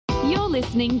You're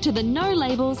listening to the No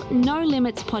Labels, No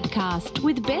Limits podcast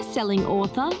with best-selling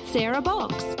author Sarah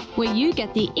Box, where you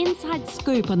get the inside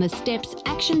scoop on the steps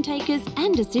action takers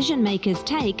and decision makers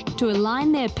take to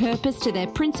align their purpose to their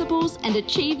principles and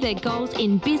achieve their goals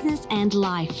in business and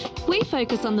life. We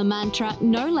focus on the mantra,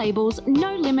 no labels,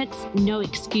 no limits, no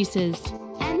excuses.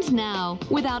 And now,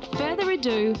 without further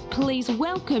ado, please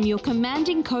welcome your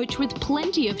commanding coach with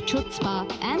plenty of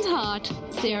chutzpah and heart,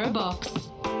 Sarah Box.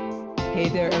 Hey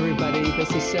there, everybody.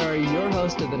 This is Sarah, your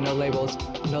host of the No Labels,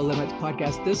 No Limits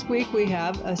podcast. This week, we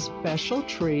have a special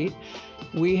treat.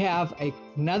 We have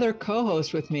another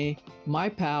co-host with me, my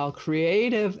pal,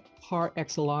 creative par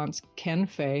excellence, Ken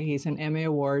Fay. He's an Emmy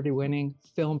Award-winning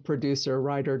film producer,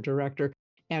 writer, director,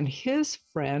 and his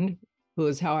friend, who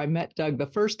is how I met Doug the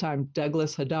first time,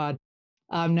 Douglas Haddad.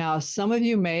 Now, some of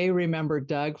you may remember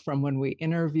Doug from when we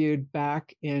interviewed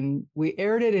we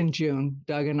aired it in June.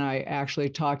 Doug and I actually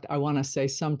talked, I want to say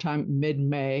sometime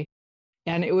mid-May,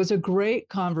 and it was a great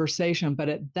conversation. But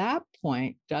at that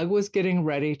point, Doug was getting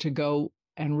ready to go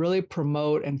and really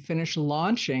promote and finish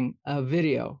launching a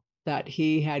video that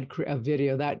he had,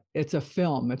 it's a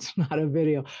film, it's not a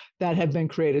video, that had been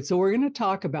created. So we're going to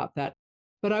talk about that.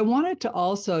 But I wanted to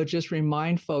also just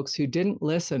remind folks who didn't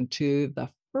listen to the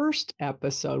first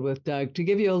episode with Doug to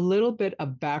give you a little bit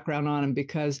of background on him,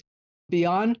 because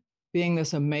beyond being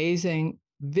this amazing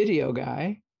video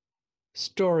guy,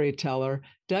 storyteller,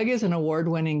 Doug is an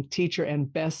award-winning teacher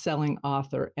and best-selling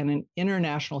author and an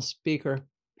international speaker,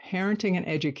 parenting and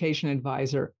education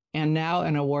advisor, and now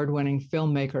an award-winning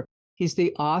filmmaker. He's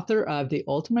the author of The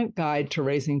Ultimate Guide to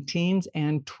Raising Teens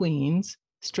and Tweens,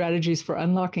 Strategies for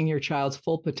Unlocking Your Child's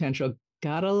Full Potential.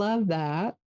 Gotta love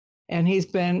that. And he's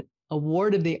been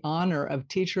awarded the honor of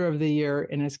Teacher of the Year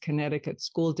in his Connecticut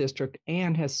school district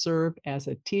and has served as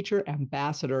a teacher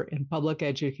ambassador in public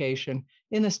education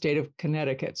in the state of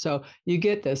Connecticut. So you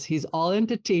get this, he's all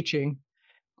into teaching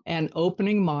and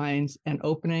opening minds and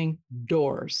opening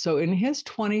doors. So in his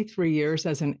 23 years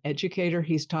as an educator,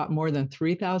 he's taught more than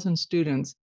 3,000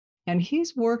 students, and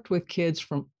he's worked with kids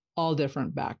from all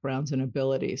different backgrounds and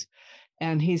abilities.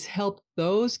 And he's helped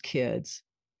those kids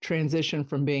transition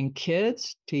from being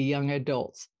kids to young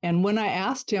adults. And when I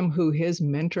asked him who his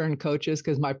mentor and coach is,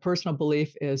 because my personal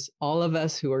belief is all of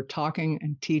us who are talking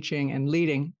and teaching and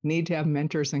leading need to have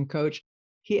mentors and coach,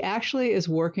 he actually is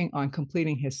working on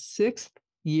completing his 6th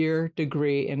year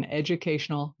degree in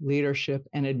educational leadership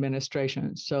and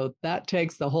administration. So that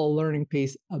takes the whole learning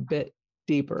piece a bit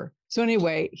deeper. So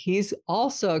anyway, he's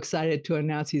also excited to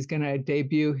announce he's going to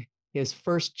debut his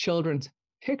first children's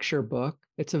picture book.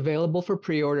 It's available for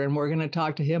pre-order, and we're going to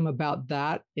talk to him about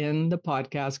that in the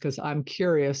podcast because I'm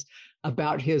curious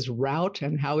about his route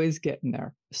and how he's getting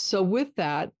there. So with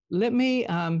that, let me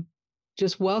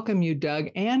just welcome you, Doug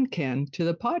and Ken, to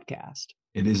the podcast.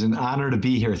 It is an honor to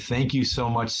be here. Thank you so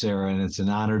much, Sarah, and it's an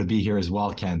honor to be here as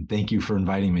well, Ken. Thank you for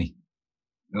inviting me.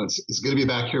 No, it's good to be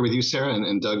back here with you, Sarah,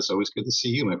 and Doug. It's always good to see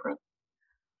you, my friend.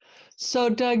 So,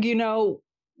 Doug,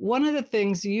 one of the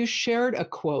things you shared a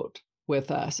quote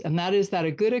with us, and that is that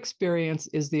a good experience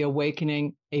is the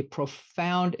awakening, a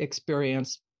profound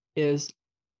experience is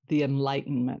the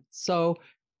enlightenment. So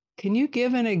can you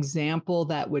give an example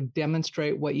that would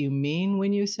demonstrate what you mean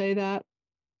when you say that?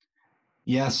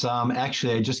 Yes,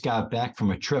 actually, I just got back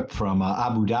from a trip from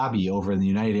Abu Dhabi over in the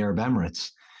United Arab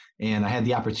Emirates, and I had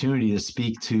the opportunity to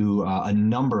speak to a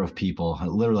number of people.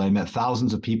 Literally, I met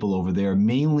thousands of people over there,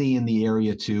 mainly in the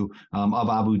area of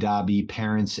Abu Dhabi,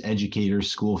 parents,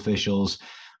 educators, school officials.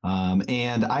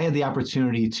 And I had the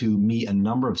opportunity to meet a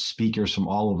number of speakers from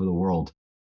all over the world.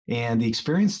 And the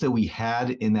experience that we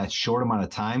had in that short amount of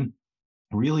time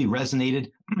really resonated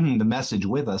the message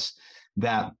with us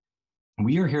that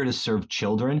we are here to serve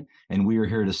children and we are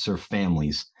here to serve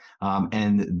families.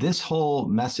 And this whole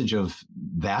message of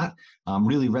that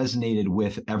really resonated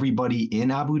with everybody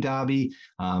in Abu Dhabi.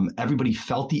 Everybody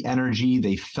felt the energy.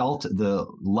 They felt the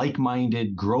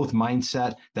like-minded growth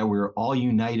mindset that we're all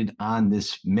united on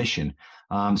this mission.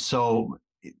 So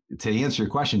to answer your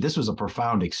question, this was a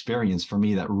profound experience for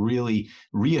me that really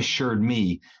reassured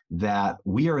me that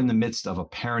we are in the midst of a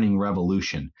parenting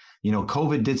revolution.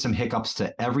 COVID did some hiccups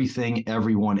to everything,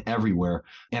 everyone, everywhere.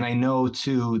 And I know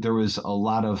too, there was a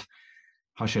lot of,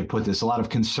 how should I put this? A lot of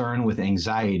concern with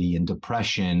anxiety and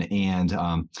depression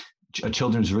and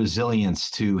children's resilience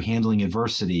to handling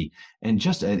adversity and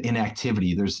just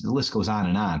inactivity. The list goes on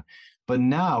and on. But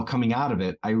now coming out of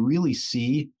it, I really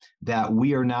see that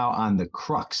we are now on the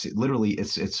crux. Literally,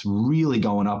 it's really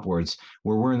going upwards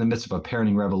where we're in the midst of a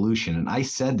parenting revolution. And I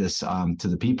said this to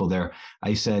the people there.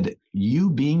 I said, you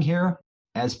being here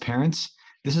as parents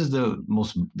this is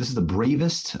the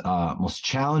bravest, most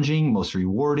challenging, most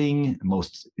rewarding,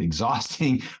 most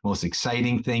exhausting, most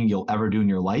exciting thing you'll ever do in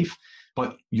your life.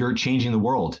 But you're changing the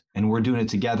world, and we're doing it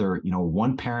together,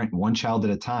 one parent, one child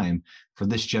at a time for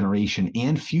this generation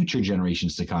and future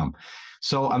generations to come.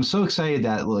 So I'm so excited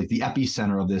that like the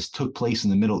epicenter of this took place in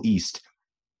the Middle East.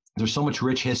 There's so much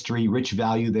rich history, rich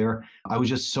value there. I was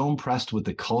just so impressed with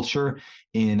the culture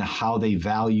in how they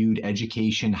valued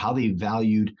education, how they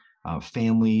valued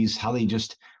families, how they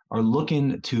just are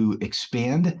looking to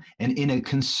expand. And in a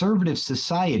conservative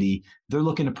society, they're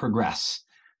looking to progress.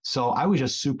 So I was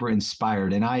just super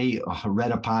inspired, and I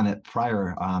read upon it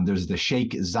prior. There's the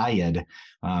Sheikh Zayed.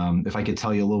 If I could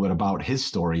tell you a little bit about his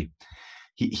story.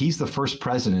 He's the first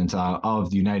president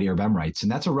of the United Arab Emirates,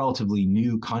 and that's a relatively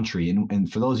new country.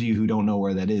 And for those of you who don't know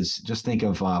where that is, just think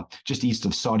of just east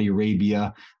of Saudi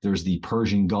Arabia. There's the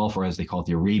Persian Gulf, or as they call it,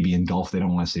 the Arabian Gulf. They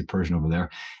don't want to say Persian over there.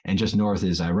 And just north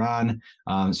is Iran.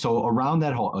 So around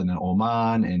that whole, and then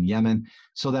Oman and Yemen.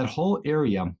 So that whole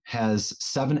area has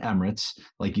 7 emirates,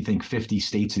 like you think 50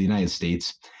 states of the United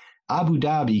States. Abu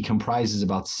Dhabi comprises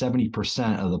about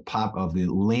 70% of the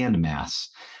land mass.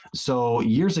 So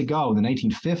years ago, in the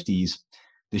 1950s,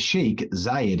 the Sheikh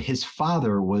Zayed, his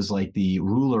father was like the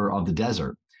ruler of the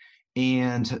desert.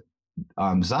 And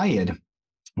Zayed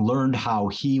learned how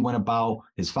he went about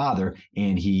his father,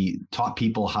 and he taught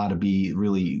people how to be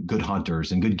really good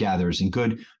hunters and good gatherers and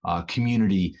good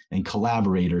community and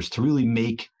collaborators to really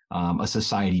make a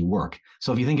society work.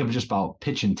 So if you think of just about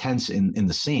pitching tents in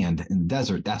the sand in the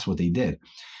desert, that's what they did.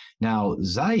 Now,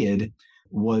 Zayed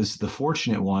was the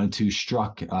fortunate one to have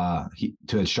struck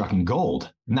in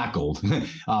gold, not gold,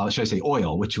 should I say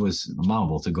oil, which was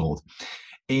comparable to gold.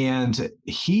 And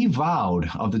he vowed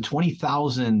of the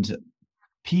 20,000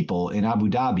 people in Abu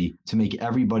Dhabi to make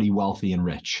everybody wealthy and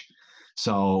rich.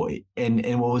 So,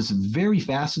 and what was very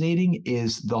fascinating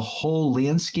is the whole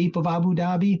landscape of Abu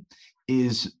Dhabi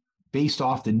is based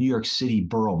off the New York City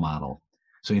borough model.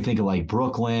 So you think of like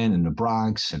Brooklyn and the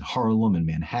Bronx and Harlem and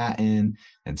Manhattan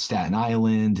and Staten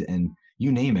Island and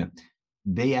you name it.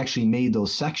 They actually made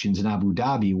those sections in Abu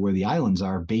Dhabi where the islands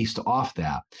are based off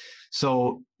that.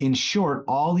 So in short,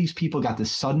 all these people got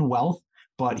this sudden wealth,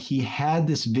 but he had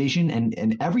this vision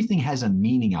and everything has a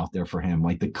meaning out there for him,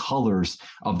 like the colors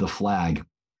of the flag.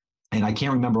 And I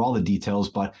can't remember all the details,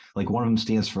 but like one of them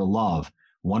stands for love.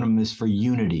 One of them is for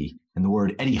unity. And the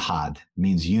word Etihad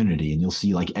means unity. And you'll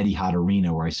see like Etihad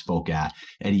Arena where I spoke at,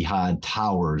 Etihad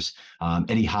Towers,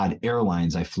 Etihad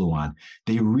Airlines I flew on.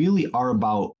 They really are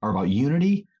about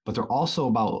unity, but they're also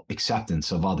about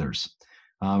acceptance of others.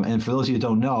 And for those of you who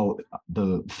don't know,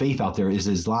 the faith out there is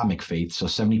the Islamic faith. So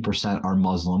 70% are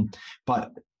Muslim.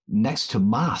 But next to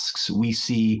mosques, we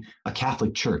see a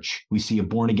Catholic church. We see a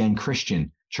born-again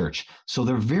Christian church. So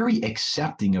they're very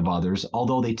accepting of others,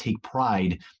 although they take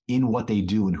pride in what they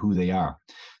do and who they are.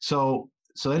 So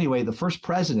anyway, the first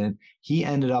president, he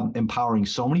ended up empowering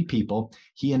so many people.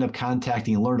 He ended up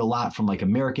contacting and learned a lot from like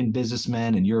American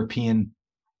businessmen and European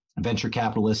venture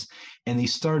capitalists. And they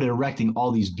started erecting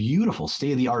all these beautiful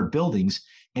state-of-the-art buildings.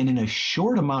 And in a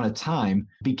short amount of time,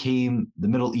 became the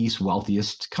Middle East's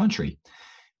wealthiest country.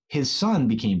 His son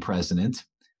became president.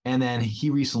 And then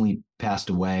he recently passed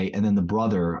away. And then the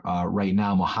brother right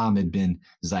now, Mohammed bin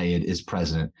Zayed, is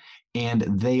president. And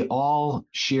they all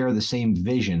share the same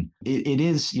vision. It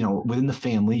is, within the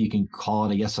family, you can call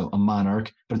it, I guess, a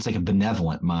monarch, but it's like a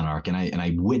benevolent monarch. And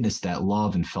I witnessed that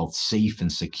love and felt safe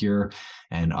and secure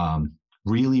and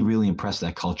really, really impressed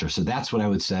that culture. So that's what I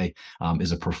would say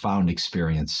is a profound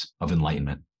experience of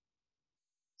enlightenment.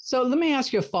 So let me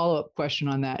ask you a follow-up question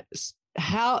on that.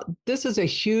 This is a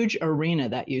huge arena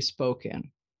that you spoke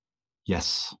in.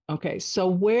 Yes. Okay. So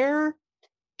where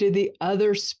did the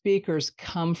other speakers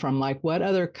come from? Like what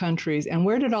other countries, and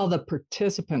where did all the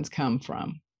participants come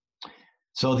from?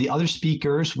 So the other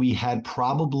speakers, we had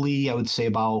probably, I would say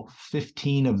about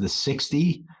 15 of the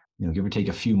 60, give or take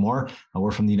a few more,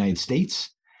 were from the United States,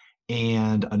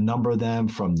 and a number of them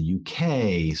from the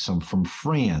UK, some from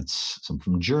France, some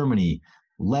from Germany,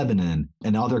 Lebanon,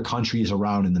 and other countries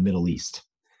around in the Middle East.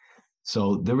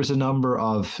 So there was a number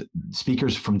of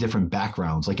speakers from different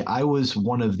backgrounds. Like I was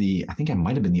I think I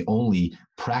might have been the only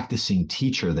practicing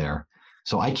teacher there.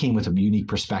 So I came with a unique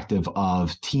perspective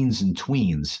of teens and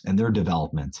tweens and their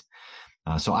development.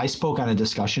 So I spoke on a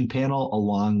discussion panel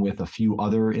along with a few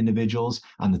other individuals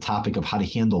on the topic of how to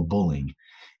handle bullying.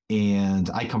 And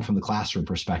I come from the classroom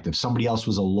perspective. Somebody else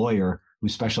was a lawyer who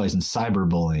specialized in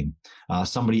cyberbullying.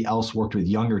 Somebody else worked with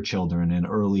younger children and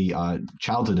early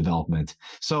childhood development.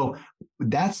 So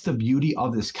that's the beauty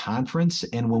of this conference.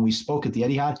 And when we spoke at the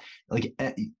Etihad, like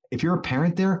if you're a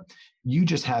parent there, you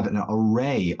just have an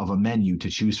array of a menu to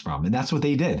choose from. And that's what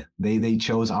they did. They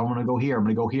chose, I want to go here, I'm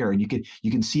going to go here. And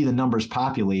you can see the numbers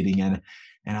populating. And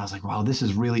I was like, wow, this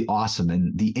is really awesome.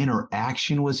 And the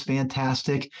interaction was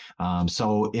fantastic.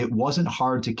 So it wasn't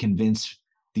hard to convince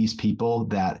these people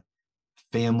that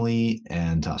family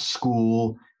and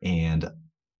school and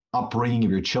upbringing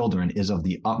of your children is of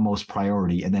the utmost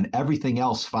priority. And then everything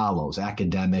else follows,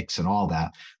 academics and all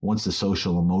that, once the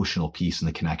social, emotional piece and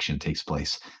the connection takes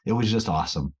place. It was just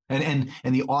awesome. And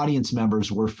the audience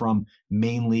members were from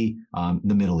mainly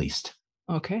the Middle East.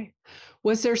 Okay.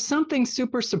 Was there something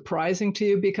super surprising to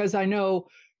you? Because I know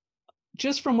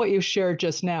just from what you shared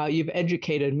just now, you've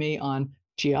educated me on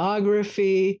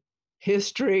geography,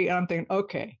 history, and I'm thinking,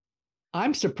 okay,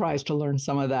 I'm surprised to learn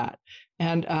some of that.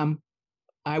 And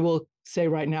I will say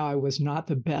right now, I was not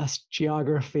the best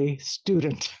geography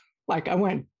student. Like I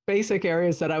went basic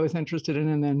areas that I was interested in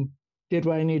and then did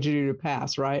what I needed to do to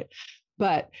pass, right?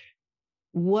 But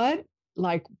what,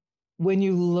 like when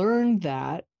you learned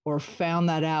that or found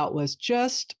that out, was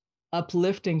just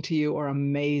uplifting to you or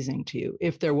amazing to you,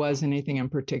 if there was anything in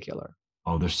particular?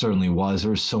 Oh, there certainly was.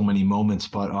 There's so many moments,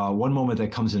 but one moment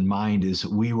that comes in mind is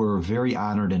we were very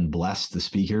honored and blessed, the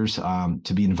speakers,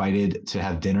 to be invited to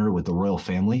have dinner with the royal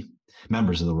family,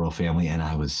 members of the royal family. And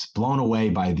I was blown away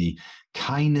by the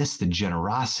kindness, the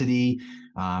generosity,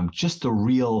 just the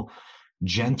real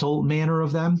gentle manner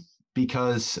of them,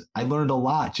 because I learned a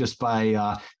lot just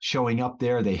by showing up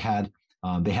there. They had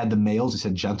the males, they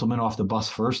said gentlemen off the bus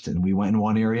first, and we went in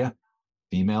one area,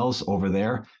 females over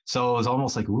there. So it was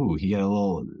almost like, ooh, you get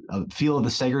a feel of the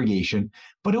segregation,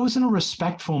 but it was in a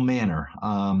respectful manner.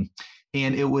 And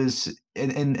it was,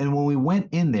 and when we went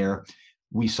in there,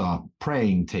 we saw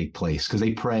praying take place because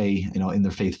they pray, in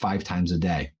their faith 5 times a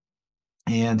day.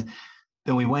 And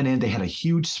then we went in, they had a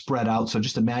huge spread out. So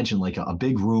just imagine like a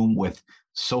big room with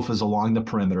sofas along the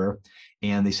perimeter.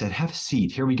 And they said, have a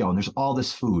seat, here we go. And there's all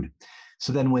this food.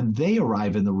 So then when they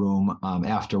arrive in the room,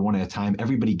 after one at a time,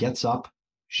 everybody gets up,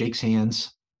 shakes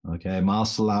hands. Okay, Ma'al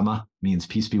Salama means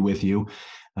peace be with you.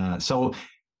 So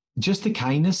just the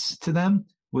kindness to them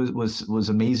was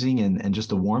amazing, and just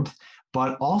the warmth.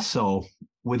 But also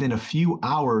within a few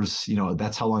hours,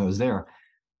 that's how long I was there,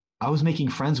 I was making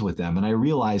friends with them. And I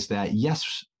realized that,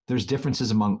 yes, there's differences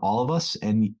among all of us.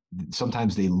 And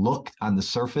sometimes they look on the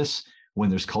surface when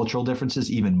there's cultural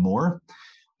differences even more.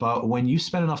 But when you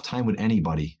spend enough time with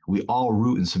anybody, we all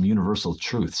root in some universal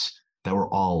truths that we're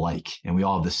all like, and we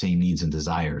all have the same needs and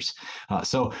desires.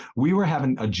 So we were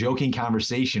having a joking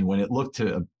conversation when it looked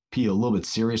to be a little bit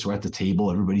serious. We're at the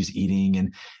table, everybody's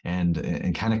eating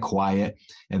and kind of quiet.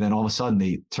 And then all of a sudden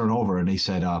they turn over and they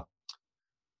said,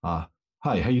 hi,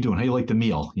 how you doing? How you like the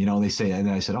meal? They say, and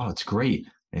then I said, oh, it's great.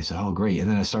 They said, oh, great. And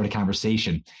then I started a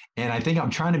conversation. And I think I'm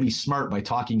trying to be smart by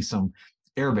talking some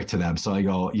Arabic to them. So I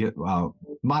go,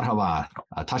 marhaba,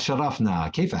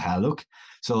 tasharafna, kaifa haluk.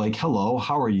 So like, hello,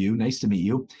 how are you? Nice to meet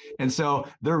you. And so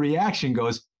their reaction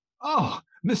goes, oh,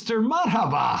 Mr.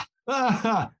 Marhaba,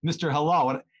 Mr. Hello.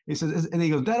 And he says, and he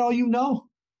goes, that all you know?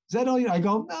 Is that all you know? I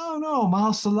go, no,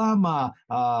 Ma'al Salama,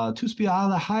 tusbi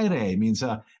ala hayre means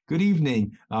good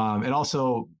evening. And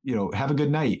also, have a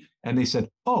good night. And they said,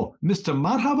 oh, Mr.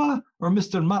 Marhaba or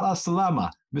Mr. Ma'al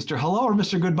Salama? Mr. Hello or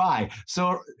Mr. Goodbye?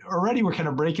 So already we're kind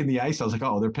of breaking the ice. I was like,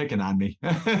 oh, they're picking on me.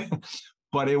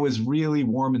 But it was really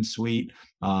warm and sweet.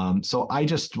 So I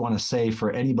just want to say,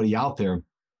 for anybody out there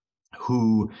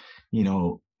who,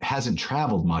 hasn't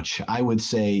traveled much, I would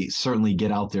say certainly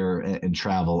get out there and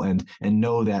travel and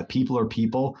know that people are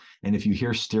people. And if you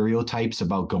hear stereotypes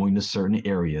about going to certain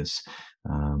areas,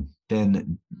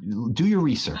 then do your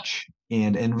research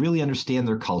and really understand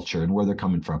their culture and where they're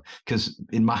coming from. Because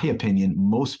in my opinion,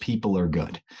 most people are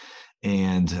good.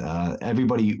 And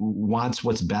everybody wants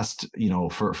what's best,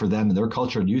 for them and their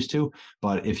culture and used to.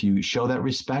 But if you show that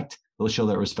respect, they'll show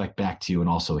that respect back to you and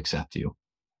also accept you.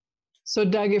 So,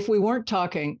 Doug, if we weren't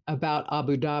talking about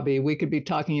Abu Dhabi, we could be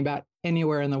talking about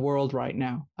anywhere in the world right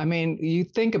now. I mean, you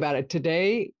think about it.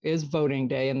 Today is voting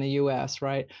day in the U.S.,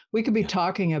 right? We could be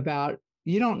talking about,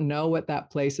 you don't know what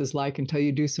that place is like until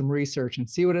you do some research and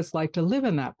see what it's like to live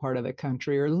in that part of the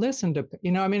country or listen to,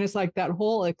 it's like that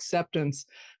whole acceptance.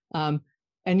 And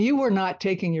you were not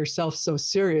taking yourself so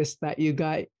serious that you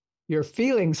got your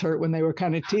feelings hurt when they were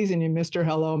kind of teasing you, Mr.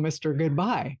 Hello, Mr.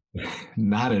 Goodbye.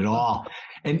 Not at all.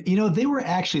 And, they were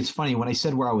actually, it's funny, when I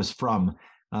said where I was from,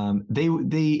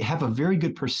 they have a very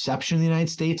good perception of the United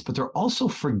States, but they're also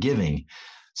forgiving.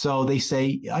 So they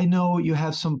say, I know you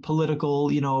have some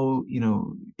political,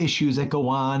 issues that go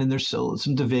on and there's still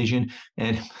some division.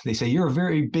 And they say, you're a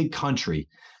very big country.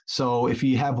 So if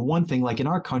you have one thing, like in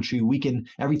our country,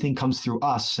 everything comes through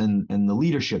us and the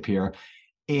leadership here.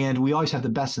 And we always have the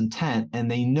best intent,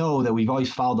 and they know that we've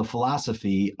always followed the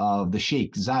philosophy of the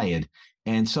Sheikh Zayed.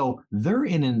 And so they're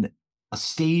in a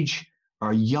stage,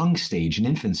 or a young stage, in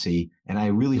infancy. And I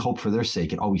really hope for their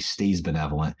sake, it always stays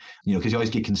benevolent, because you always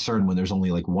get concerned when there's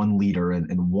only like one leader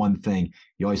and one thing.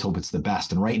 You always hope it's the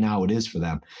best. And right now it is for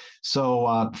them.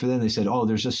 So for them, they said, oh,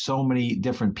 there's just so many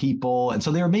different people. And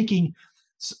so they were making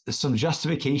some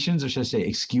justifications, or should I say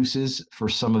excuses, for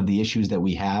some of the issues that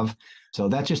we have. So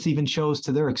that just even shows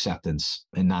to their acceptance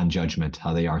and non-judgment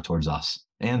how they are towards us.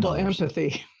 And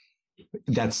empathy.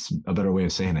 That's a better way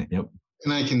of saying it. Yep.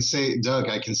 And I can say, Doug,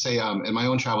 in my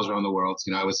own travels around the world,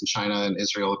 I was in China and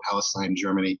Israel, Palestine,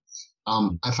 Germany.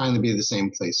 I find to be the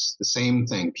same place, the same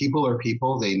thing. People are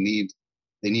people. They need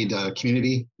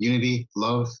community, unity,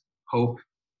 love, hope.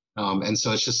 And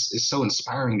so it's so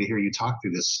inspiring to hear you talk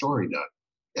through this story, Doug.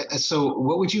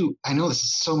 So I know this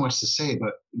is so much to say,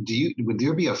 but would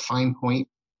there be a fine point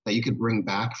that you could bring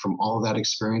back from all of that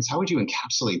experience? How would you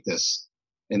encapsulate this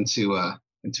into a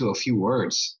few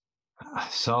words?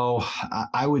 So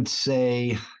I would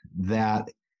say that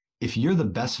if you're the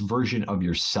best version of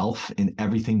yourself in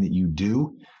everything that you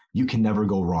do, you can never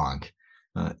go wrong.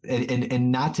 And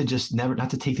not to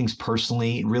take things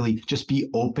personally, really just be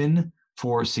open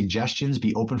for suggestions,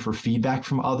 be open for feedback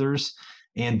from others,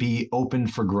 and be open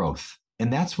for growth.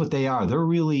 And that's what they are. They're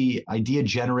really idea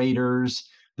generators.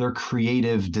 They're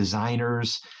creative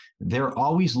designers. They're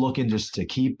always looking just to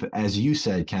keep, as you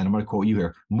said, Ken, I'm going to quote you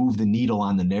here, move the needle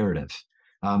on the narrative.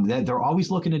 They're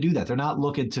always looking to do that. They're not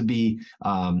looking to be,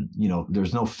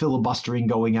 there's no filibustering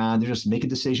going on. They're just make a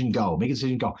decision, go.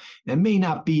 It may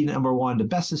not be, number one, the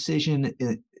best decision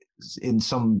in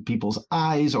some people's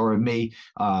eyes, or it may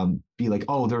be like,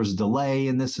 oh, there's a delay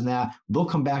in this and that. They'll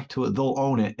come back to it, they'll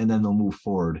own it, and then they'll move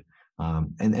forward.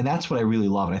 And that's what I really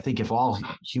love. And I think if all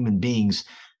human beings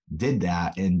did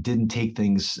that and didn't take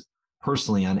things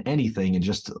personally on anything and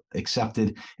just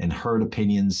accepted and heard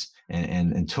opinions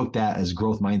and took that as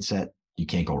growth mindset, you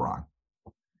can't go wrong.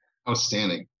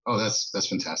 Outstanding. Oh, that's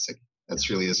fantastic. That's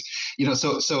really is.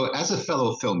 So as a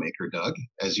fellow filmmaker, Doug,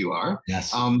 as you are,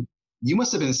 yes, you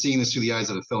must have been seeing this through the eyes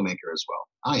of a filmmaker as well.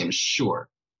 I am sure.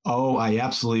 Oh, I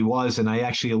absolutely was. And I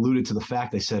actually alluded to the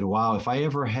fact, I said, wow, if I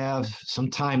ever have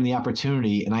some time and the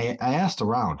opportunity, and I asked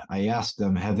around, I asked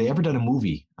them, have they ever done a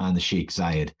movie on the Sheikh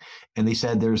Zayed? And they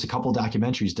said there's a couple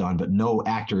documentaries done, but no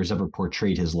actor has ever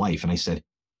portrayed his life. And I said,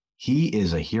 he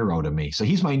is a hero to me. So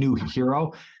he's my new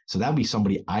hero. So that'd be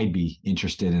somebody I'd be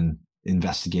interested in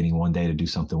investigating one day to do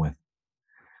something with.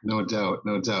 No doubt.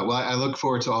 Well, I look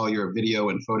forward to all your video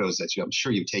and photos that I'm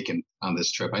sure you've taken on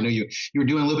this trip. I know you were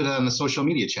doing a little bit on the social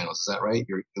media channels. Is that right?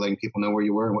 You're letting people know where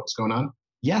you were and what's going on?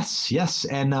 Yes.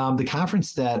 And the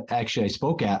conference that actually I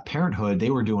spoke at, Parenthood, they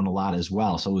were doing a lot as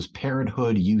well. So it was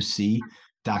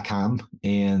parenthooduc.com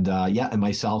and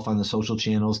myself on the social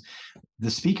channels.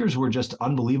 The speakers were just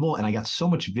unbelievable. And I got so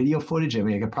much video footage. I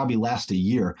mean, I could probably last a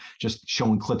year just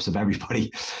showing clips of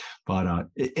everybody, but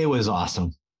it was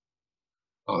awesome.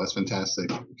 Oh, that's fantastic.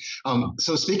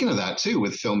 So speaking of that too,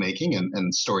 with filmmaking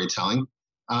and storytelling,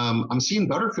 I'm seeing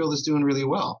Butterfield is doing really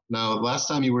well. Now, last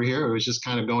time you were here, it was just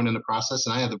kind of going in the process,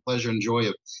 and I had the pleasure and joy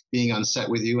of being on set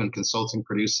with you and consulting,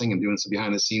 producing, and doing some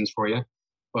behind the scenes for you.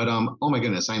 But oh my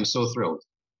goodness, I am so thrilled.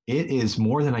 It is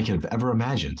more than I could have ever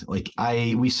imagined.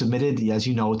 We submitted, as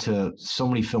you know, to so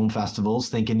many film festivals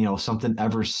thinking, if something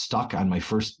ever stuck on my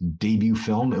first debut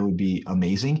film, it would be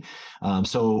amazing.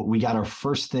 So we got our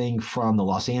first thing from the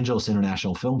Los Angeles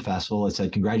International Film Festival. It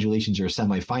said, congratulations, you're a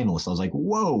semifinalist. I was like,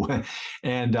 whoa.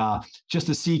 And just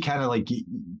to see kind of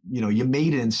you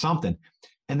made it in something.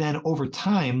 And then over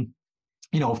time,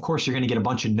 of course, you're going to get a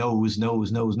bunch of no's.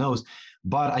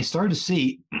 But I started to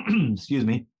see, excuse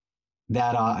me,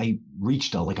 that I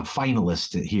reached a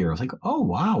finalist here. I was like, oh,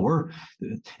 wow.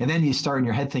 And then you start in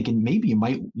your head thinking, maybe you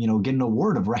might, get an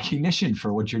award of recognition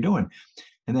for what you're doing.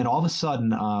 And then all of a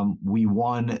sudden we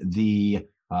won the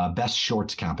best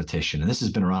shorts competition. And this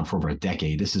has been around for over a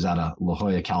decade. This is out of La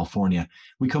Jolla, California.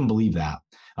 We couldn't believe that.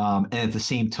 And at the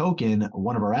same token,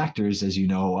 one of our actors, as you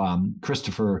know,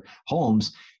 Christopher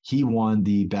Holmes, he won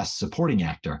the best supporting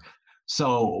actor.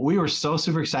 So we were so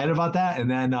super excited about that. And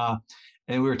then,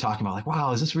 and we were talking about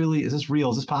wow, is this real? Is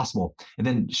this possible? And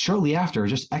then shortly after,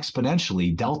 just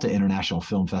exponentially, Delta International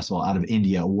Film Festival out of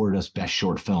India awarded us Best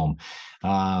Short Film.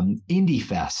 Indie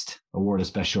Fest awarded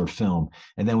us Best Short Film.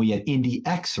 And then we had Indie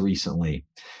X recently,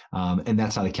 and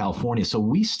that's out of California. So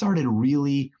we started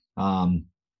really,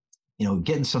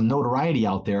 getting some notoriety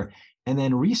out there. And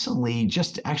then recently,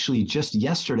 just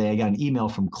yesterday, I got an email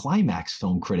from Climax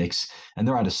Film Critics, and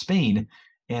they're out of Spain.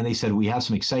 And they said, we have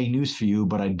some exciting news for you,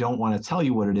 but I don't want to tell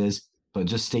you what it is, but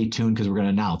just stay tuned because we're going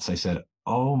to announce. I said,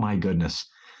 oh my goodness.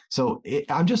 So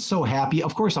I'm just so happy.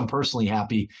 Of course, I'm personally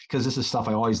happy because this is stuff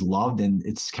I always loved, and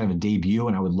it's kind of a debut,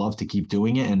 and I would love to keep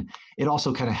doing it. And it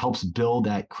also kind of helps build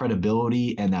that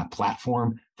credibility and that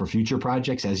platform for future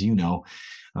projects, as you know.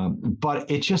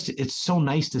 But it's so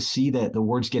nice to see that the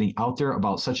word's getting out there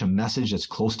about such a message that's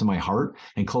close to my heart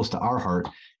and close to our heart.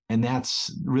 And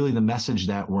that's really the message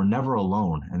that we're never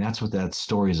alone. And that's what that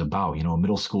story is about. A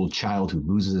middle school child who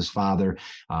loses his father,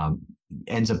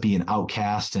 ends up being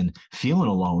outcast and feeling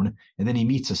alone. And then he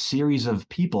meets a series of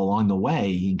people along the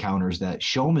way he encounters that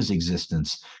show him his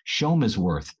existence, show him his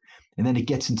worth. And then it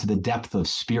gets into the depth of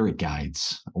spirit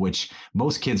guides, which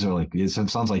most kids are like, it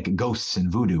sounds like ghosts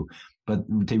and voodoo. But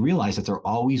they realize that they're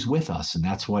always with us. And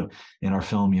that's what in our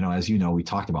film, as you know, we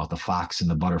talked about the fox and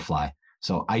the butterfly.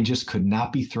 So I just could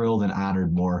not be thrilled and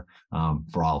honored more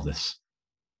for all of this.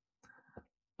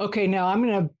 Okay, now I'm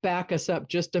going to back us up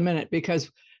just a minute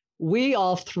because we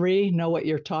all three know what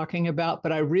you're talking about.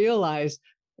 But I realized,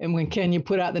 and when Ken, you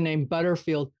put out the name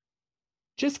Butterfield,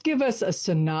 just give us a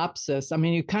synopsis. I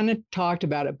mean, you kind of talked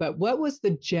about it, but what was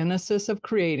the genesis of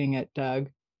creating it, Doug?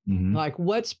 Mm-hmm. Like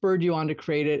what spurred you on to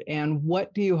create it? And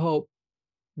what do you hope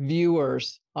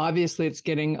viewers, obviously it's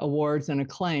getting awards and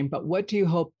acclaim, but what do you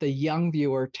hope the young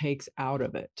viewer takes out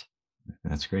of it?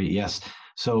 That's great. Yes.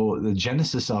 So the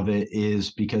genesis of it is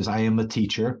because I am a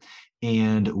teacher,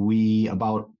 and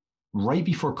about right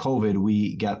before COVID,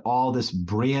 we got all this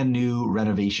brand new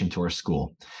renovation to our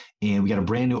school, and we got a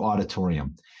brand new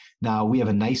auditorium. Now we have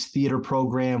a nice theater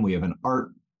program. We have an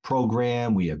art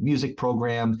program. We have music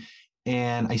program.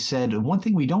 And I said, one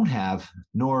thing we don't have,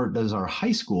 nor does our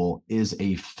high school, is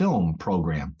a film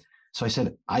program. So I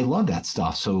said, I love that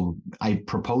stuff. So I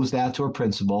proposed that to our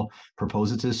principal,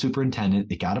 proposed it to the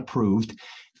superintendent. It got approved.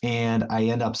 And I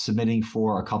end up submitting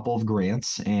for a couple of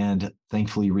grants and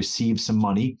thankfully received some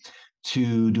money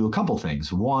to do a couple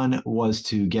things. One was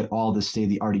to get all the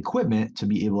state-of-the-art equipment to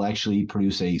be able to actually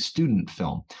produce a student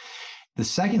film. The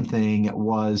second thing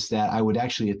was that I would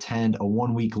actually attend a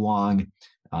 1 week long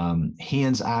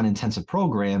hands-on intensive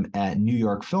program at New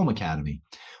York Film Academy.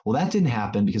 Well, that didn't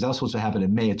happen because that was supposed to happen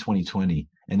in May of 2020,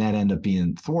 and that ended up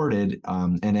being thwarted.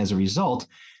 And as a result,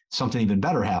 something even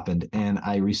better happened, and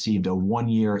I received a 1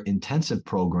 year intensive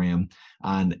program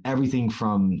on everything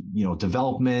from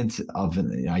development of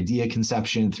an idea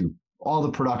conception through all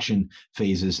the production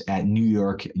phases at New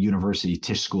York University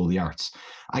Tisch School of the Arts.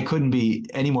 I couldn't be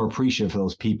any more appreciative for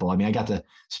those people. I mean, I got to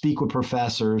speak with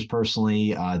professors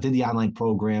personally, did the online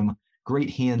program, great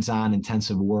hands-on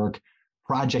intensive work,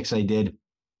 projects I did.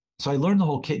 So I learned the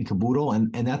whole kit and caboodle,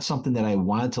 and that's something that I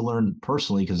wanted to learn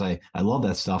personally because I love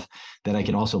that stuff that I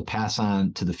can also pass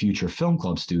on to the future film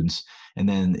club students, and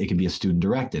then it can be a student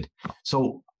directed.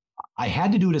 So I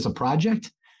had to do it as a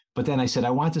project, but then I said,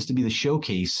 I want this to be the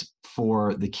showcase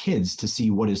for the kids to see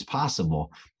what is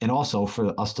possible. And also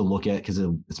for us to look at, because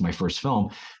it's my first film,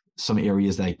 some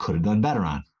areas that I could have done better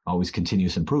on, always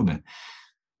continuous improvement.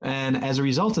 And as a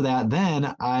result of that,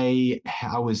 then I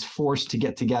was forced to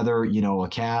get together, a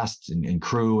cast and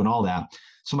crew and all that.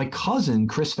 So my cousin,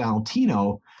 Chris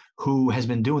Valentino, who has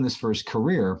been doing this for his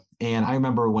career. And I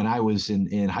remember when I was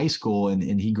in high school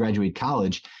and he graduated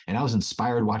college, and I was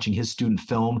inspired watching his student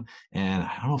film. And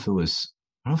I don't know if it was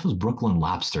Brooklyn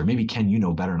Lobster. Maybe Ken, you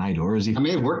know better than I do. Or is he? I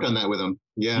may have worked on that with him.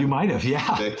 Yeah. You might have.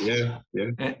 Yeah.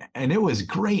 Yeah. And it was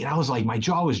great. I was like, my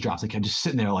jaw was dropped. Like I'm just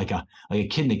sitting there like a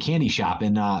kid in a candy shop.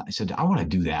 And I said, I want to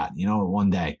do that, one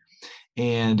day.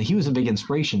 And he was a big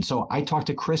inspiration. So I talked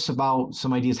to Chris about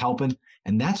some ideas helping.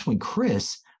 And that's when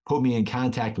Chris put me in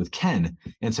contact with Ken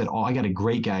and said, oh, I got a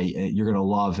great guy you're going to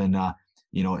love. And,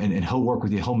 and he'll work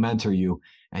with you. He'll mentor you.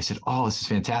 And I said, oh, this is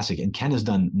fantastic. And Ken has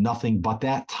done nothing but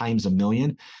that times a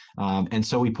million. And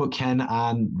so we put Ken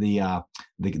on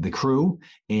the crew,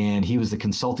 and he was the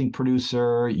consulting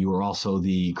producer. You were also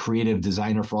the creative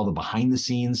designer for all the behind the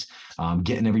scenes,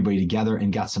 getting everybody together,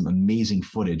 and got some amazing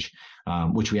footage,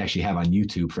 which we actually have on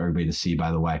YouTube for everybody to see,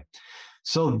 by the way.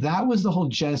 So that was the whole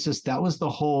genesis. That was the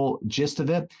whole gist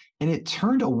of it. And it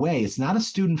turned away. It's not a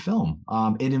student film.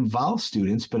 It involves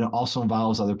students, but it also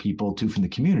involves other people too from the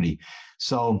community.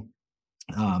 So,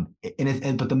 but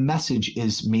the message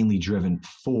is mainly driven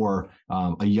for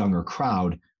a younger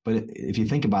crowd. But if you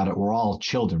think about it, we're all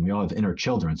children. We all have inner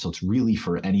children. So it's really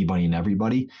for anybody and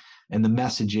everybody. And the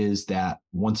message is that,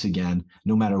 once again,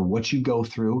 no matter what you go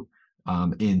through,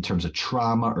 in terms of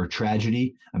trauma or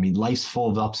tragedy. I mean, life's full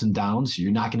of ups and downs.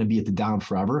 You're not going to be at the down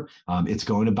forever. It's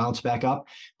going to bounce back up,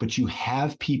 but you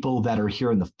have people that are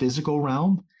here in the physical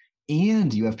realm,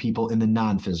 and you have people in the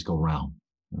non-physical realm,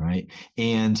 right?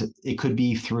 And it could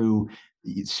be through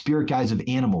spirit guides of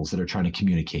animals that are trying to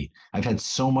communicate. I've had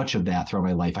so much of that throughout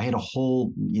my life. I had a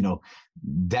whole,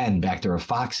 den back there of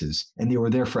foxes, and they were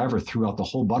there forever throughout the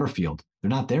whole Butterfield. They're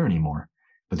not there anymore,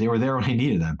 but they were there when I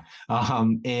needed them.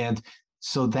 And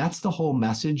so that's the whole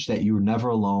message, that you're never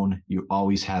alone. You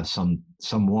always have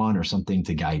someone or something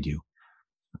to guide you.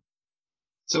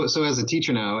 So as a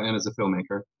teacher now and as a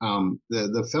filmmaker,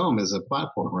 the film is a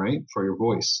platform, right, for a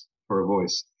voice.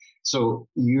 So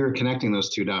you're connecting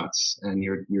those two dots, and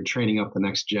you're training up the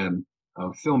next gen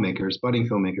of filmmakers, budding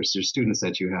filmmakers, your students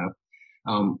that you have.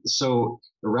 So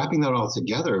wrapping that all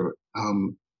together,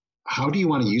 how do you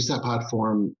want to use that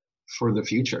platform for the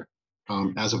future,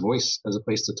 as a voice, as a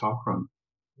place to talk from?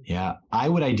 Yeah, I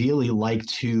would ideally like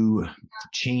to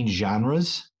change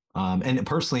genres, and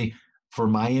personally, for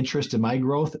my interest and my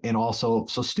growth, and also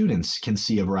so students can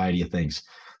see a variety of things.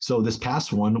 So this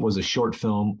past one was a short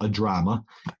film, a drama.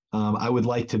 I would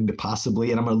like to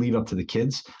possibly, and I'm going to leave it up to the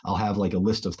kids, I'll have like a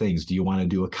list of things. Do you want to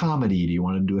do a comedy? Do you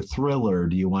want to do a thriller?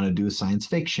 Do you want to do a science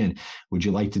fiction? Would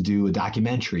you like to do a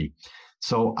documentary?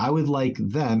 So I would like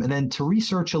them, and then to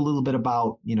research a little bit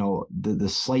about, the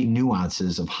slight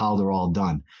nuances of how they're all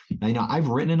done. Now, I've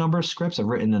written a number of scripts. I've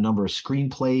written a number of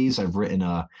screenplays. I've written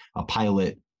a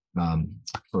pilot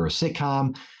for a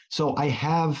sitcom. So I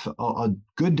have a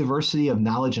good diversity of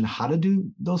knowledge in how to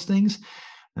do those things.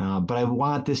 But I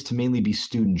want this to mainly be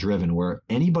student driven, where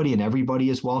anybody and everybody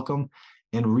is welcome.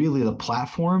 And really the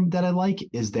platform that I like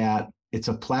is that it's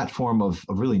a platform of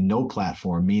really no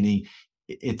platform, meaning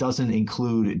it doesn't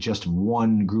include just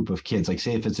one group of kids. Like,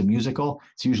 say if it's a musical,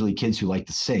 it's usually kids who like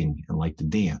to sing and like to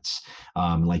dance,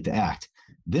 like to act.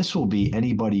 This will be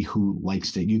anybody who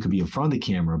likes to. You could be in front of the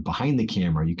camera, behind the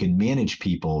camera. You can manage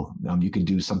people. You can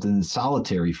do something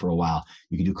solitary for a while.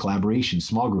 You can do collaboration,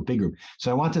 small group, big group.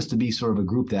 So I want this to be sort of a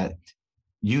group that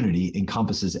unity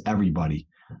encompasses everybody.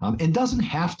 It doesn't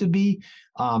have to be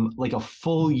like a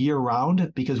full year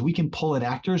round, because we can pull in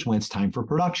actors when it's time for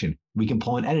production. We can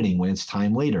pull in editing when it's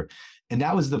time later. And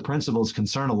that was the principal's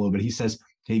concern a little bit.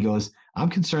 He goes, I'm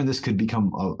concerned this could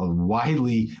become a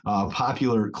widely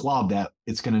popular club that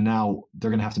they're going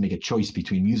to have to make a choice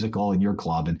between musical and your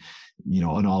club and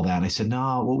all that. And I said,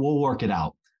 no, we'll work it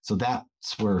out. So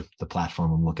that's where the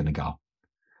platform I'm looking to go.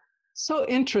 So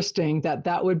interesting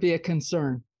that would be a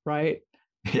concern, right?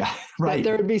 Yeah, right. That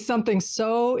there would be something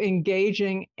so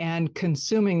engaging and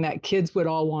consuming that kids would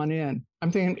all want in.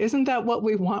 I'm thinking, isn't that what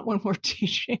we want when we're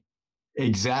teaching?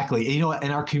 Exactly.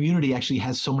 And our community actually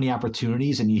has so many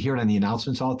opportunities, and you hear it on the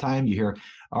announcements all the time. You hear,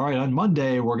 all right, on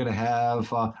Monday, we're going to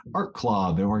have art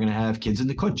club, and we're going to have kids in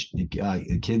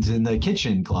the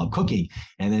kitchen club cooking.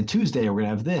 And then Tuesday, we're going to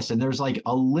have this. And there's like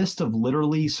a list of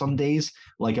literally some days,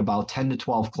 like about 10 to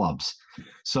 12 clubs.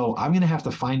 So I'm going to have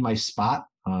to find my spot.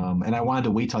 And I wanted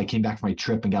to wait till I came back from my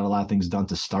trip and got a lot of things done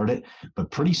to start it. But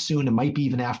pretty soon, it might be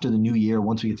even after the new year,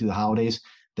 once we get through the holidays,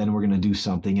 then we're going to do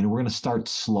something, and we're going to start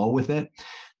slow with it.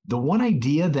 The one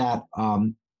idea that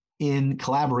in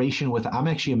collaboration with, I'm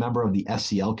actually a member of the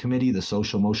SEL committee, the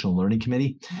Social Emotional Learning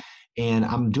Committee, and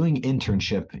I'm doing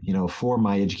internship, for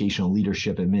my educational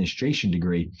leadership administration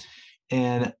degree.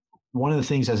 And one of the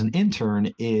things as an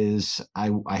intern is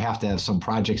I have to have some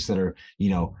projects that are,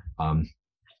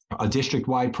 a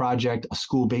district-wide project, a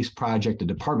school-based project, a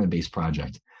department-based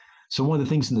project. So one of the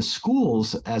things in the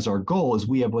schools as our goal is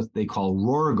we have what they call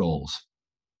ROAR goals.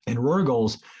 And ROAR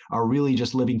goals are really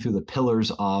just living through the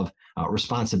pillars of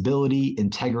responsibility,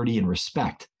 integrity, and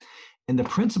respect. And the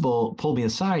principal pulled me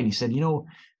aside and he said,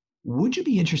 would you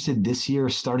be interested this year,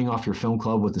 starting off your film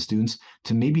club with the students,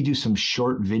 to maybe do some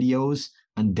short videos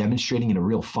on demonstrating in a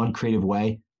real fun, creative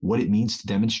way what it means to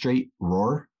demonstrate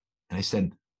ROAR? And I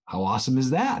said, how awesome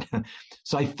is that?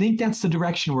 So I think that's the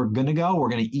direction we're going to go. We're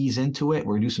going to ease into it.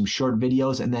 We're going to do some short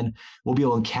videos, and then we'll be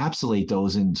able to encapsulate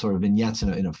those in sort of vignettes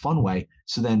in a fun way.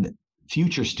 So then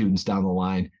future students down the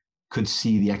line could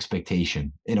see the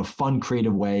expectation in a fun,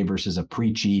 creative way versus a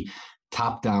preachy,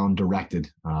 top-down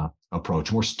directed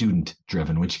approach, more student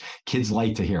driven, which kids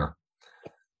like to hear.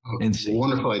 And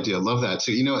wonderful idea. Love that.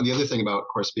 So, the other thing about, of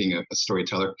course, being a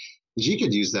storyteller is you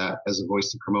could use that as a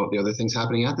voice to promote the other things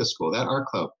happening at the school, that art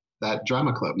club, that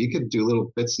drama club. You could do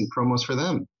little bits and promos for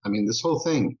them. I mean, this whole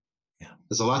thing,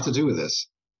 there's a lot to do with this.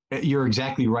 You're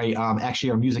exactly right.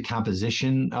 Actually, our music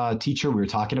composition teacher we were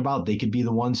talking about, they could be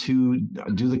the ones who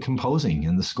do the composing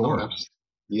and the score.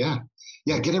 Yeah.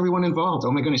 Yeah. Get everyone involved.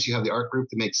 Oh my goodness. You have the art group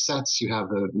to make sets. You have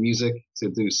the music to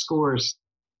do scores.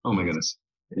 Oh my goodness.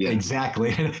 Yeah.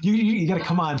 Exactly. You got to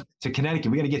come on to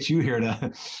Connecticut. We got to get you here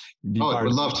to be I part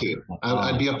would of love to.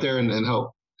 I'd be up there and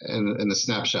help in the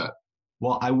snapshot.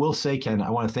 Well, I will say, Ken,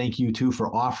 I want to thank you too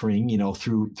for offering,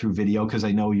 through video, because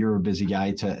I know you're a busy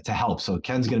guy to help. So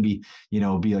Ken's going to be,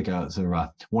 be like a sort of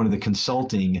one of the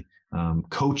consulting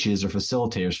coaches or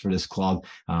facilitators for this club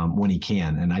when he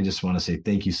can. And I just want to say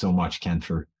thank you so much, Ken,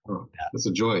 for that. It's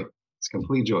a joy. It's a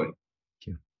complete joy.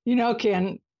 Thank you.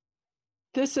 Ken,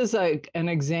 this is an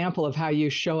example of how you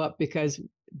show up, because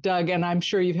Doug, and I'm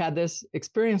sure you've had this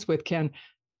experience with Ken,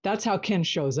 that's how Ken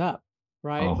shows up.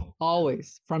 Right? Oh.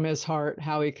 Always from his heart,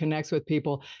 how he connects with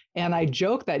people. And I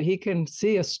joke that he can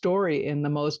see a story in the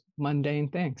most mundane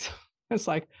things. It's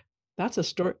like, that's a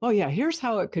story. Oh yeah, here's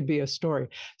how it could be a story.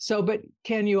 So, but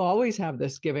Ken, you always have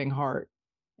this giving heart.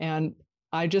 And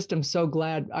I just am so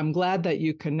glad. I'm glad that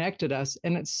you connected us.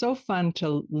 And it's so fun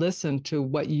to listen to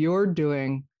what you're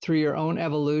doing through your own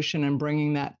evolution and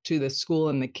bringing that to the school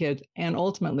and the kids and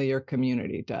ultimately your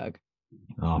community, Doug.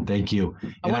 Oh, thank you.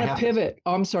 I want to pivot.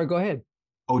 Oh, I'm sorry. Go ahead.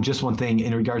 Oh, just one thing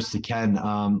in regards to Ken.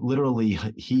 Literally,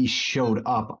 he showed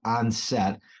up on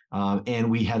set, and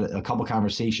we had a couple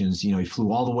conversations. He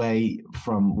flew all the way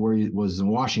from where he was in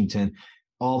Washington,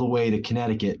 all the way to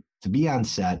Connecticut to be on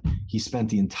set. He spent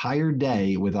the entire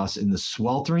day with us in the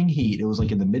sweltering heat. It was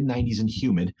like in the mid-90s and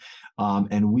humid,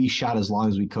 and we shot as long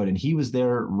as we could. And he was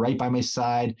there right by my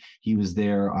side. He was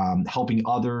there helping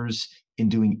others in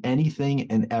doing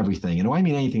anything and everything. And when I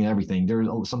mean anything and everything,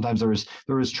 sometimes there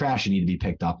was trash that needed to be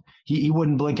picked up. He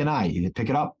wouldn't blink an eye. He'd pick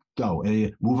it up, go.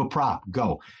 Move a prop,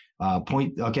 go.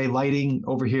 Point, okay, lighting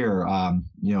over here,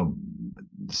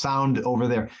 sound over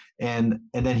there. And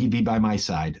then he'd be by my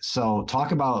side. So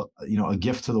talk about, a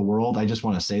gift to the world. I just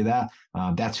want to say that.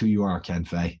 That's who you are, Ken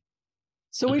Fay.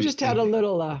 So we just had a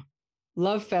little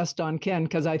love fest on Ken,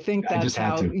 because I think that's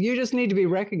how you just need to be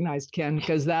recognized, Ken,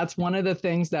 because that's one of the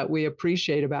things that we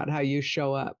appreciate about how you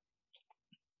show up.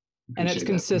 And it's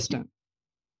consistent.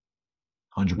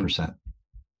 100%.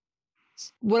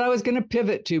 What I was going to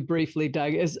pivot to briefly,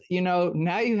 Doug, is,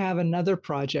 now you have another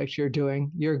project you're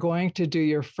doing. You're going to do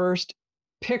your first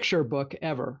picture book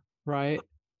ever, right?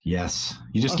 Yes.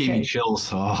 You just gave me chills.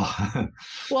 Oh.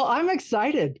 Well, I'm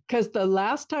excited because the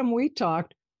last time we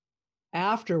talked,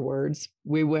 afterwards,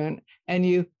 we went and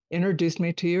you introduced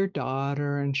me to your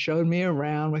daughter and showed me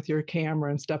around with your camera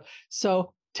and stuff.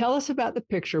 So tell us about the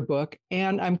picture book.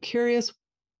 And I'm curious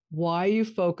why you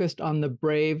focused on the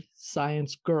brave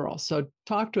science girl. So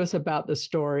talk to us about the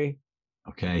story.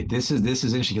 Okay. This is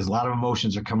interesting because a lot of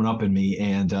emotions are coming up in me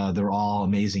and they're all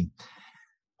amazing.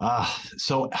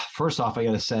 So first off, I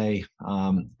got to say,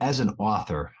 as an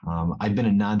author, I've been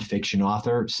a nonfiction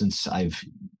author since I've,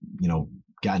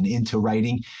 gotten into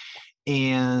writing,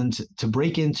 and to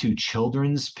break into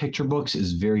children's picture books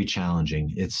is very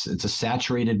challenging. It's a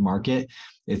saturated market.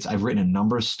 I've written a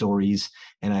number of stories,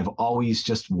 and I've always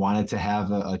just wanted to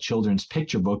have a children's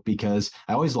picture book because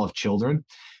I always loved children.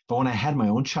 But when I had my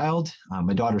own child,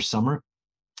 my daughter Summer,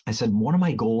 I said, one of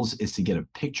my goals is to get a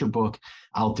picture book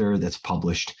out there that's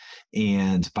published.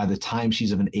 And by the time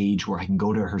she's of an age where I can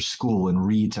go to her school and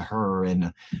read to her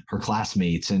and her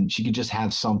classmates, and she could just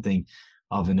have something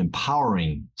of an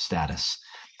empowering status.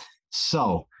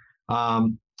 So I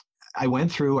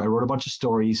wrote a bunch of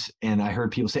stories, and I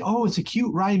heard people say, oh, it's a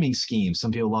cute rhyming scheme.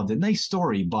 Some people loved it. Nice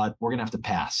story, but we're going to have to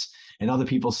pass. And other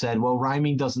people said, well,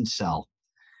 rhyming doesn't sell.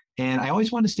 And I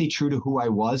always wanted to stay true to who I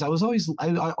was. I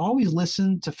always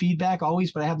listen to feedback,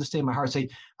 but I have to stay in my heart, say,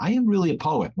 I am really a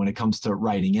poet when it comes to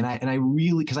writing. And I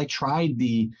really, because I tried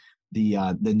the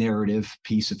narrative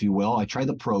piece, if you will. I tried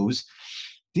the prose.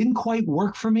 Didn't quite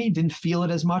work for me, didn't feel it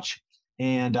as much.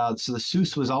 And so the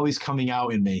Seuss was always coming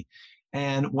out in me.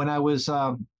 And when I was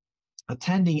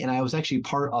attending, and I was actually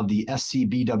part of the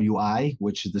SCBWI,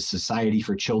 which is the Society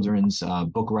for Children's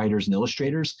Book Writers and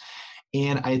Illustrators.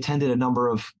 And I attended a number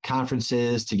of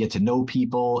conferences to get to know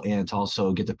people and to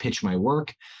also get to pitch my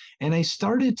work. And I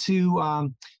started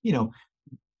to,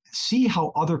 see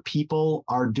how other people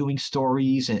are doing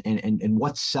stories and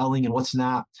what's selling and what's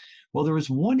not. Well, there was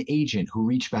one agent who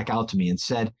reached back out to me and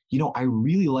said, I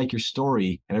really like your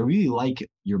story and I really like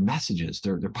your messages.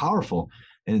 They're powerful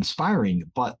and inspiring,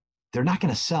 but they're not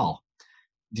going to sell.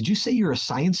 Did you say you're a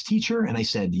science teacher? And I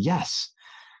said, yes.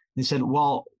 They said,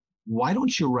 well, why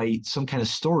don't you write some kind of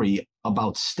story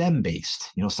about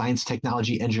STEM-based, science,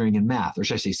 technology, engineering, and math, or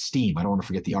should I say STEAM? I don't want to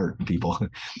forget the art people.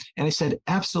 And I said,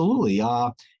 absolutely.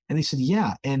 And they said,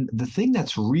 yeah. And the thing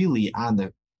that's really on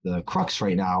the crux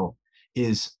right now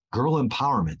is girl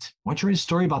empowerment. Why don't you write a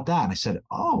story about that? And I said,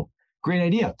 oh, great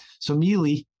idea. So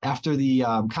immediately after the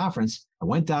conference, I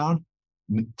went down,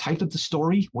 typed up the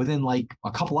story within like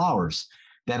a couple hours.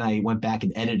 Then I went back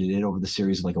and edited it over the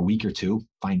series of like a week or two,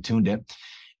 fine-tuned it.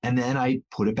 And then I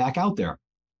put it back out there.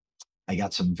 I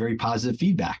got some very positive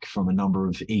feedback from a number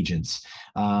of agents,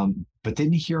 but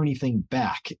didn't hear anything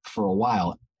back for a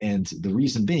while. And the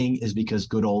reason being is because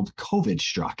good old COVID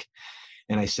struck.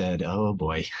 And I said, oh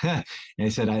boy. And I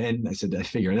said, I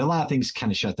figured a lot of things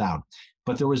kind of shut down.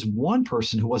 But there was one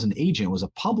person who was an agent, was a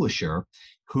publisher,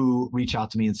 who reached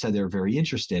out to me and said they were very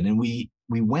interested. And we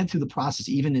went through the process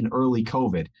even in early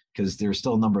COVID, because there's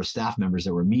still a number of staff members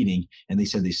that were meeting, and they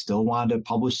said they still wanted to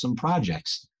publish some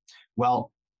projects.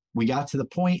 Well, we got to the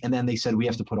point, and then they said we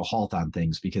have to put a halt on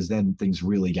things, because then things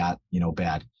really got,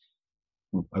 bad.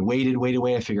 I waited.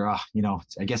 I figure, I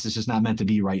guess it's just not meant to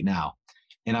be right now.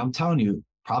 And I'm telling you,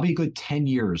 probably a good 10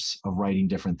 years of writing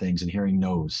different things and hearing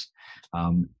no's.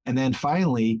 And then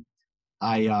finally,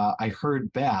 I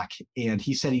heard back, and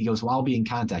he goes, well, I'll be in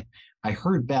contact. I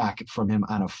heard back from him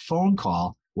on a phone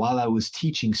call while I was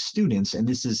teaching students. And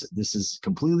this is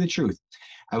completely the truth.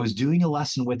 I was doing a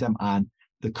lesson with them on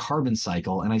the carbon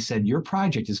cycle. And I said, your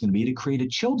project is going to be to create a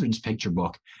children's picture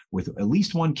book with at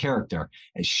least one character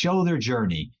and show their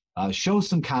journey, show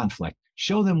some conflict,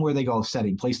 show them where they go,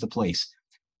 setting place to place.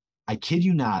 I kid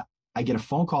you not, I get a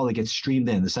phone call that gets streamed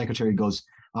in. The secretary goes,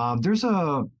 there's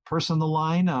a person on the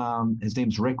line. His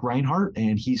name's Rick Reinhardt,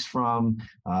 and he's from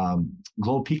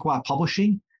Globe Pequot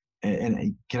Publishing.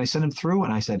 And can I send him through?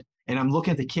 And I said, and I'm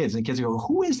looking at the kids, and the kids go,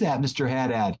 who is that, Mr.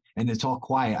 Haddad? And it's all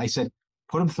quiet. I said,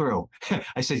 put him through.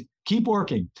 I said, keep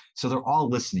working. So they're all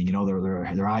listening.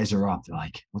 Their eyes are up. They're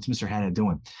like, what's Mr. Haddad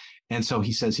doing? And so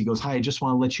he goes, hi, I just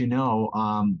want to let you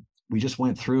know, we just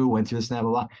went through this and that,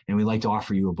 blah, blah, and we'd like to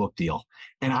offer you a book deal.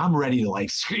 And I'm ready to like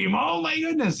scream, oh my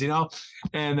goodness,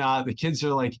 and the kids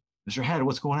are like, Mr. Haddad,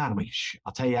 what's going on? I'm like, shh,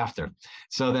 I'll tell you after.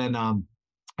 So then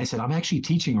I said, I'm actually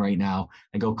teaching right now.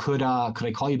 I go, could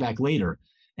I call you back later?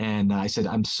 And I said,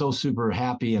 I'm so super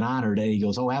happy and honored. And he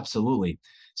goes, oh, absolutely.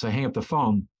 So I hang up the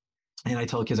phone, and I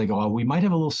tell the kids, I go, we might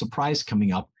have a little surprise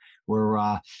coming up where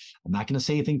I'm not going to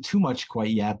say anything too much quite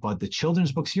yet, but the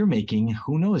children's books you're making,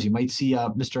 who knows, you might see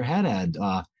Mr. Haddad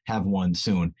have one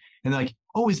soon. And they're like,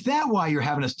 oh, is that why you're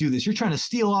having us do this? You're trying to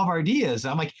steal all of our ideas.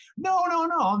 I'm like, no,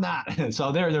 I'm not.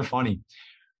 So they're funny.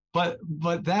 But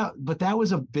that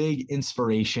was a big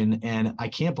inspiration, and I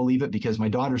can't believe it because my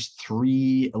daughter's a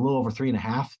little over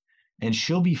 3.5, and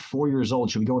she'll be 4 years old.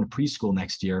 She'll be going to preschool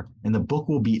next year, and the book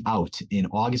will be out in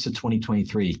August of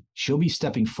 2023. She'll be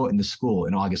stepping foot into school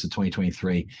in August of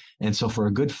 2023. And so for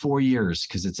a good 4 years,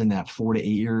 because it's in that 4 to 8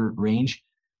 year range,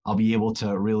 I'll be able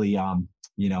to really,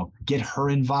 get her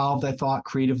involved, I thought,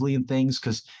 creatively in things,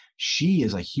 because she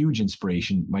is a huge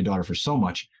inspiration, my daughter, for so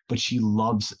much, but she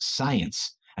loves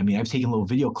science. I mean, I've taken little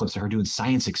video clips of her doing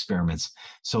science experiments.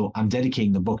 So I'm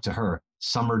dedicating the book to her,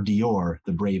 Summer Dior,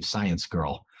 the brave science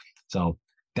girl. So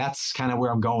that's kind of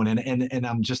where I'm going. And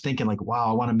I'm just thinking like, wow,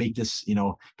 I want to make this,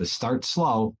 the start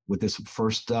slow with this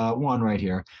first one right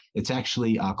here. It's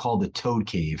actually called The Toad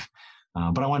Cave.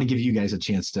 But I want to give you guys a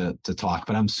chance to talk,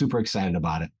 but I'm super excited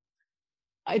about it.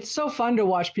 It's so fun to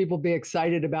watch people be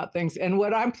excited about things. And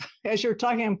as you're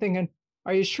talking, I'm thinking,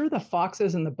 are you sure the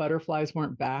foxes and the butterflies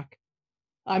weren't back?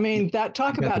 I mean,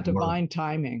 talk about divine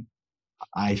timing.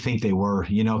 I think they were,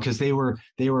 because they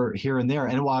were here and there.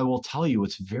 And what I will tell you,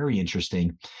 what's very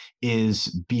interesting is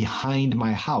behind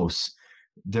my house,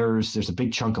 there's a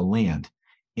big chunk of land,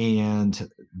 and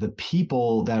the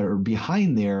people that are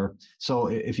behind there. So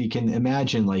if you can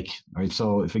imagine, all right,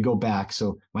 so if we go back,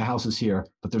 so my house is here,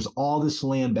 but there's all this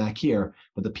land back here,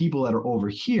 but the people that are over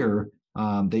here,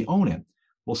 they own it.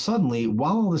 Well, suddenly,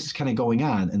 while all this is kind of going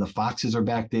on, and the foxes are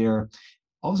back there,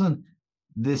 all of a sudden,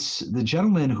 the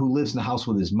gentleman who lives in the house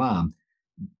with his mom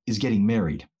is getting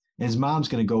married, and his mom's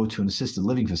going to go to an assisted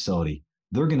living facility.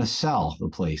 They're going to sell the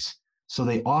place. So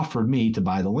they offered me to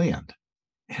buy the land.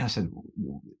 And I said,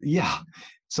 yeah.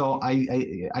 So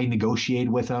I negotiated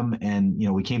with them, and,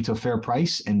 we came to a fair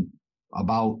price. And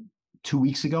about 2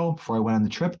 weeks ago, before I went on the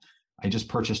trip, I just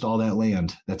purchased all that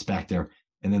land that's back there.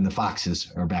 And then the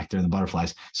foxes are back there and the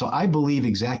butterflies. So I believe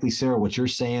exactly, Sarah, what you're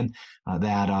saying,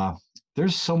 that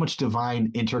there's so much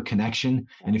divine interconnection.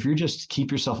 And if you just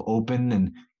keep yourself open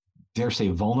and, dare say,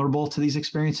 vulnerable to these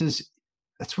experiences,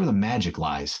 that's where the magic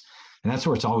lies. And that's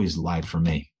where it's always lied for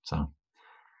me.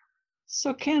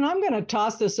 So Ken, I'm going to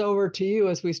toss this over to you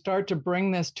as we start to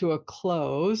bring this to a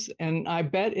close. And I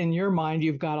bet in your mind,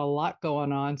 you've got a lot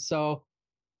going on. So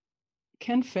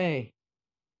Ken Fay.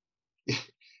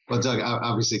 Well, Doug,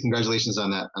 obviously, congratulations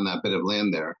on that bit of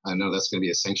land there. I know that's going to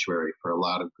be a sanctuary for a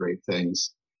lot of great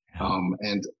things.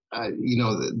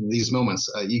 These moments,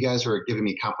 you guys were giving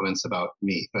me compliments about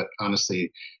me, but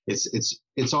honestly,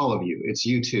 it's all of you. It's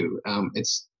you too.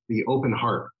 It's the open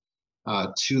heart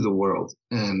to the world.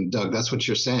 And Doug, that's what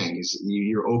you're saying. Is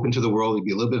you're open to the world. You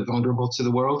be a little bit vulnerable to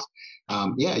the world.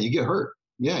 Yeah, you get hurt.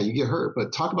 Yeah, you get hurt.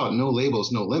 But talk about no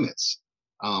labels, no limits.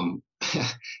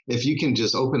 If you can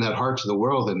just open that heart to the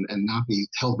world and not be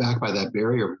held back by that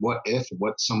barrier of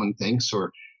what someone thinks,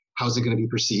 or how's it going to be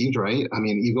perceived, right? I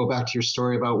mean, you go back to your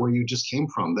story about where you just came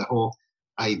from, the whole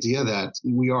idea that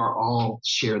we are all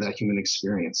share that human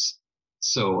experience.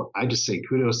 So I just say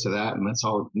kudos to that, and let's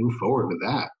all move forward with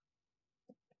that.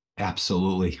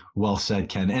 Absolutely. Well said,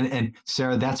 Ken. And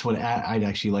Sarah, that's what I'd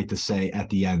actually like to say at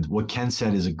the end. What Ken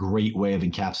said is a great way of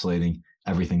encapsulating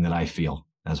everything that I feel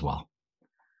as well.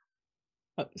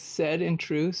 Said in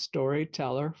true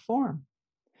storyteller form.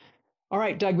 All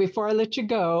right, Doug, before I let you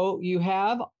go, you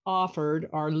have offered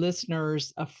our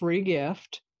listeners a free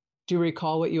gift. Do you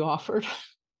recall what you offered?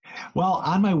 Well,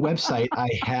 on my website, I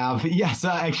have,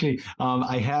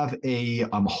 I have a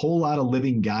whole lot of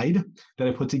living guide that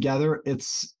I put together.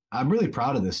 I'm really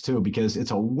proud of this too, because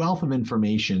it's a wealth of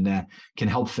information that can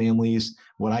help families,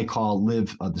 what I call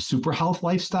live the super health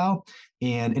lifestyle.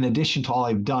 And in addition to all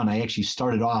I've done, I actually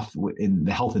started off in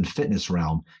the health and fitness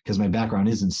realm because my background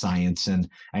is in science, and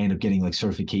I ended up getting like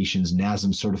certifications,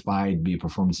 NASM certified, be a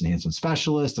performance enhancement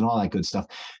specialist and all that good stuff.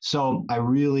 So I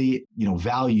really,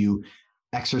 value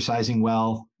exercising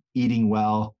well, eating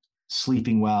well,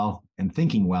 sleeping well, and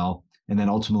thinking well. And then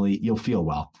ultimately you'll feel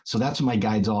well. So that's what my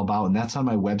guide's all about. And that's on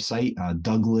my website,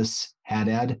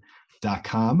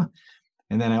 DouglasHaddad.com.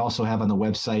 And then I also have on the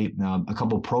website a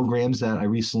couple of programs that I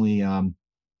recently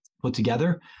put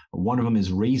together. One of them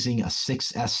is Raising a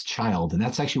 6S Child. And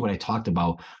that's actually what I talked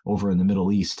about over in the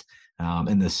Middle East.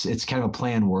 And it's kind of a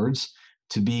play on words.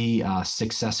 To be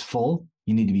successful,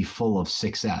 you need to be full of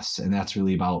 6S. And that's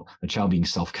really about a child being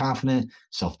self-confident,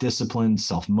 self-disciplined,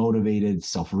 self-motivated,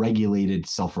 self-regulated,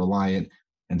 self-reliant,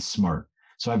 and smart.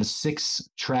 So I have a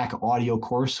 6-track audio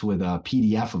course with a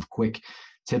PDF of quick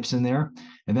tips in there.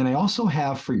 And then I also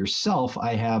have for yourself,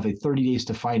 I have a 30 Days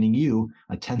to Finding You,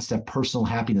 a 10-step personal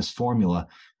happiness formula,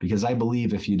 because I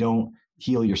believe if you don't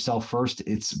heal yourself first,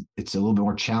 it's a little bit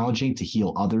more challenging to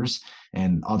heal others,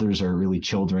 and others are really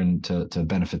children to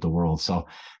benefit the world. So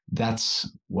that's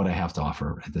what I have to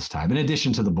offer at this time, in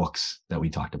addition to the books that we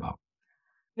talked about.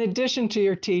 In addition to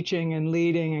your teaching and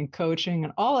leading and coaching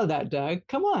and all of that, Doug,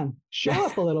 come on, show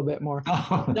up a little bit more.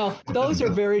 No, those are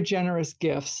very generous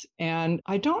gifts. And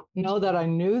I don't know that I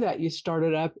knew that you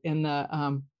started up in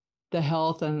the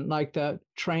health and like the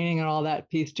training and all that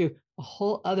piece too. A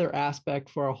whole other aspect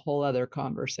for a whole other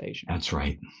conversation. That's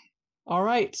right. All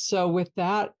right. So with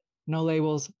that, No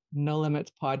Labels, No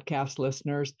Limits podcast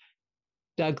listeners,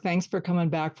 Doug, thanks for coming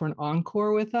back for an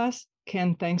encore with us.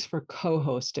 Ken, thanks for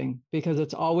co-hosting, because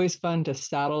it's always fun to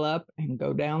saddle up and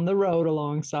go down the road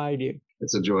alongside you.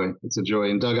 It's a joy. It's a joy.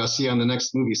 And Doug, I'll see you on the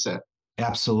next movie set.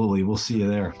 Absolutely. We'll see you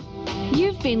there.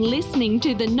 You've been listening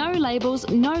to the No Labels,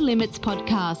 No Limits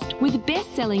podcast with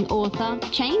best-selling author,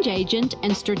 change agent,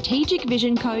 and strategic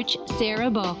vision coach, Sarah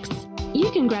Box. You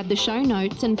can grab the show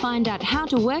notes and find out how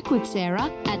to work with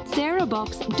Sarah at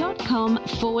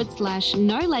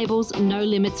sarahbox.com/No Labels, No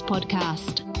Limits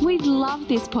podcast. We'd love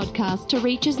this podcast to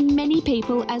reach as many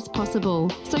people as possible.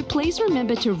 So please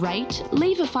remember to rate,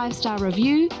 leave a 5-star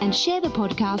review, and share the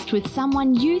podcast with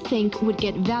someone you think would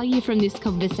get value from this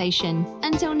conversation.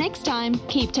 Until next time,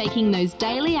 keep taking those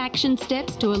daily action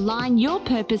steps to align your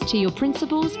purpose to your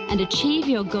principles and achieve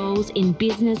your goals in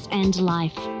business and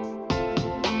life.